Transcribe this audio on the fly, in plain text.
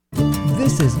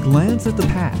This is Glance at the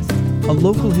Past, a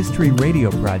local history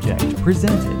radio project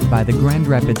presented by the Grand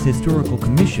Rapids Historical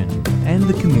Commission and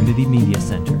the Community Media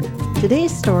Center.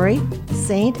 Today's story,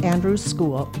 St. Andrew's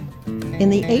School. In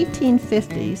the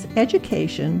 1850s,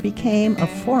 education became of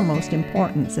foremost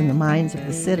importance in the minds of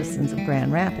the citizens of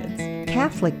Grand Rapids.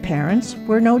 Catholic parents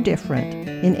were no different.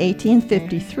 In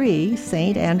 1853,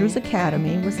 St. Andrew's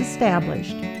Academy was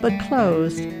established, but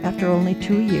closed after only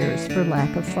 2 years for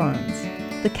lack of funds.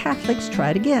 The Catholics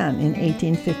tried again in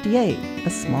 1858. A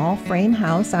small frame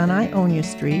house on Ionia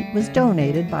Street was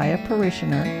donated by a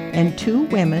parishioner, and 2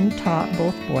 women taught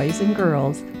both boys and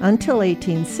girls until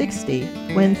 1860,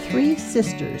 when 3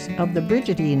 sisters of the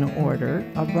Brigidine order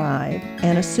arrived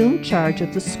and assumed charge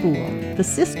of the school. The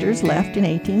sisters left in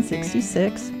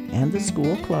 1866, and the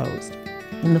school closed.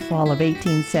 In the fall of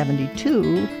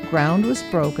 1872, ground was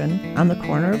broken on the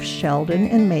corner of Sheldon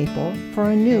and Maple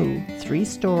for a new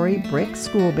 3-story brick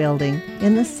school building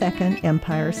in the Second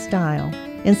Empire style.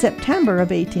 In September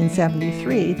of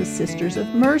 1873, the Sisters of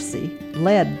Mercy,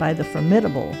 led by the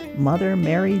formidable Mother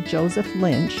Mary Joseph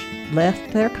Lynch,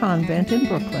 left their convent in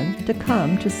Brooklyn to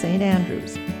come to St.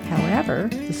 Andrews. However,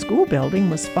 the school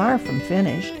building was far from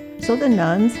finished, so the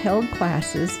nuns held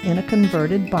classes in a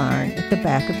converted barn at the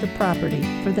back of the property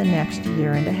for the next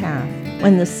year and a half.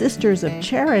 When the Sisters of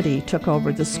Charity took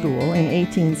over the school in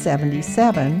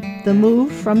 1877, the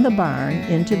move from the barn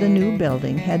into the new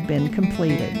building had been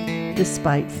completed.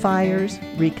 Despite fires,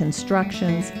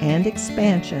 reconstructions, and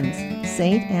expansions,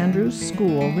 St. Andrew's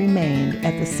School remained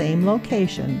at the same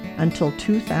location until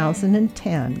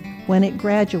 2010, when it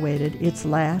graduated its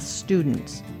last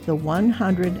students, the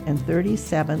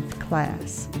 137th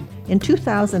class. In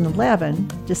 2011,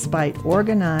 despite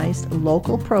organized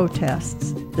local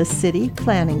protests, the City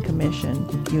Planning Commission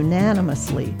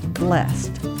unanimously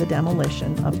blessed the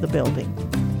demolition of the building.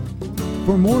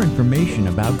 For more information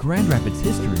about Grand Rapids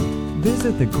history,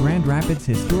 visit the Grand Rapids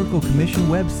Historical Commission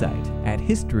website at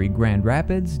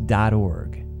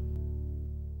historygrandrapids.org.